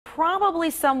probably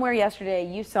somewhere yesterday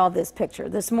you saw this picture.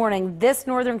 This morning, this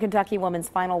Northern Kentucky woman's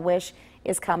final wish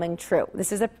is coming true.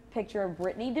 This is a picture of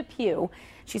Brittany Depew.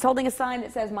 She's holding a sign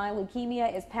that says, "My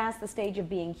leukemia is past the stage of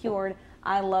being cured.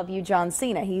 I love you, John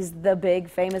Cena." He's the big,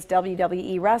 famous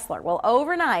WWE wrestler. Well,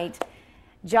 overnight,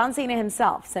 John Cena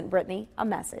himself sent Brittany a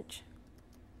message.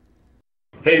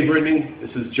 Hey Brittany,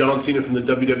 this is John Cena from the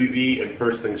WWE, and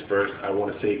first things first, I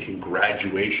want to say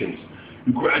congratulations.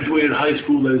 You graduated high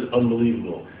school, that is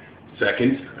unbelievable.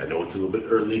 Second, I know it's a little bit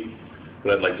early,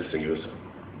 but I'd like to sing you a song.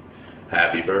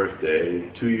 Happy birthday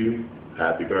to you,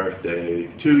 happy birthday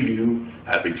to you,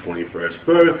 happy 21st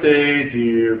birthday,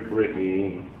 dear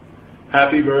Brittany.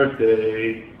 Happy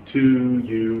birthday to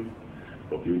you.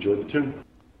 Hope you enjoyed the tune.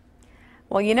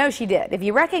 Well, you know she did. If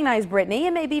you recognize Brittany,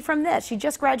 it may be from this. She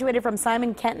just graduated from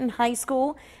Simon Kenton High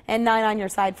School, and Nine on Your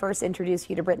Side first introduced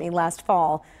you to Brittany last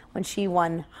fall when she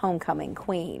won Homecoming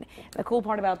Queen. The cool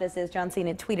part about this is John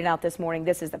Cena tweeted out this morning,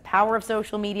 "This is the power of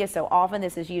social media. So often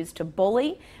this is used to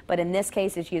bully, but in this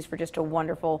case it's used for just a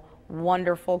wonderful,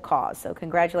 wonderful cause." So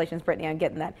congratulations, Brittany, on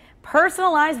getting that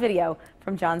personalized video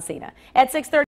from John Cena. At 6:30.